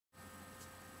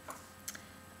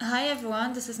Hi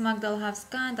everyone, this is Magda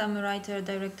Olchowska and I'm a writer,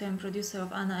 director and producer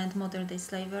of Anna and Modern Day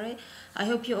Slavery. I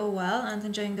hope you're all well and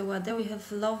enjoying the weather. We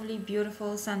have lovely,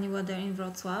 beautiful, sunny weather in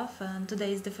Wrocław and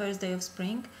today is the first day of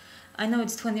spring. I know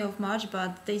it's 20th of March,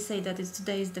 but they say that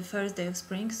today is the first day of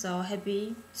spring, so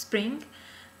happy spring.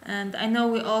 And I know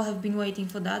we all have been waiting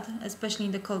for that, especially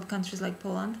in the cold countries like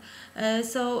Poland.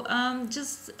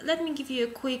 Just let me give you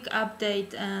a quick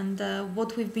update and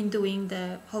what we've been doing,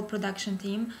 the whole production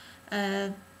team. Uh,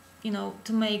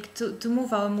 to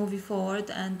move our movie forward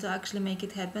and to actually make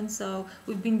it happen. So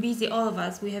we've been busy, all of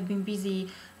us. We have been busy,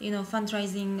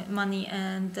 fundraising money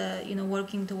and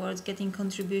working towards getting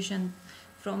contribution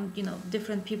from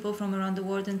different people from around the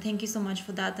world. And thank you so much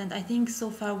for that. And I think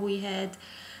so far we had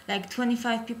like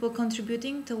 25 people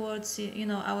contributing towards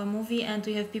our movie, and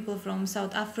we have people from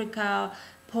South Africa,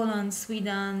 Poland,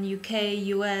 Sweden, UK,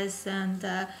 US, and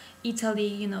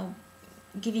Italy.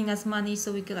 Giving us money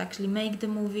so we could actually make the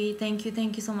movie. Thank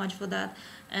you so much for that,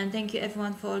 and thank you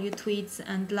everyone for all your tweets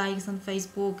and likes on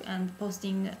Facebook and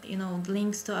posting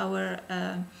links to our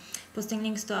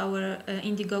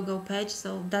Indiegogo page.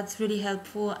 So that's really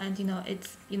helpful, and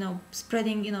it's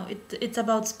spreading. It's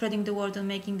about spreading the word and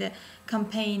making the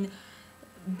campaign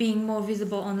being more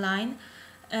visible online.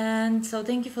 And so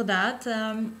thank you for that.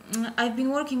 I've been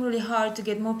working really hard to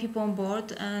get more people on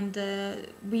board, and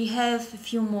we have a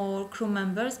few more crew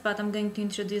members, but I'm going to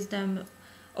introduce them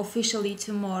officially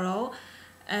tomorrow.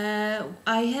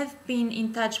 I have been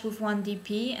in touch with one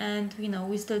DP, and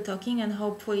we're still talking, and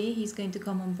hopefully he's going to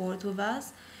come on board with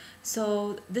us.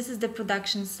 So this is the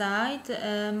production side.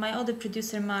 My other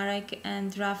producer Marek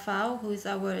and Rafał, who is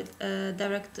our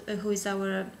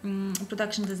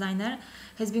production designer,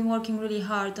 has been working really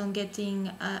hard on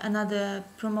getting another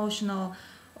promotional,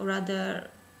 or rather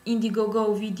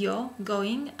Indiegogo video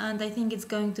going, and I think it's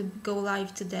going to go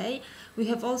live today. We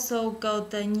have also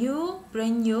got a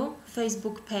brand new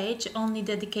Facebook page only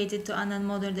dedicated to Anna and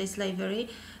Modern Day Slavery.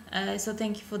 So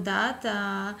thank you for that.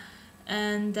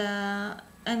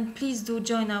 And please do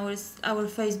join our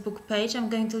Facebook page. I'm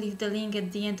going to leave the link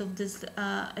at the end of this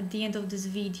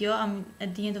video.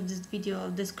 At the end of this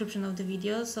video, description of the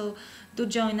video. So do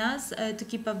join us to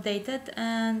keep updated.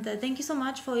 And thank you so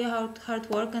much for your hard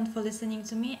work and for listening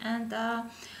to me. And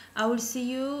I will see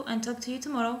you and talk to you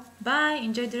tomorrow. Bye.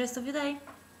 Enjoy the rest of your day.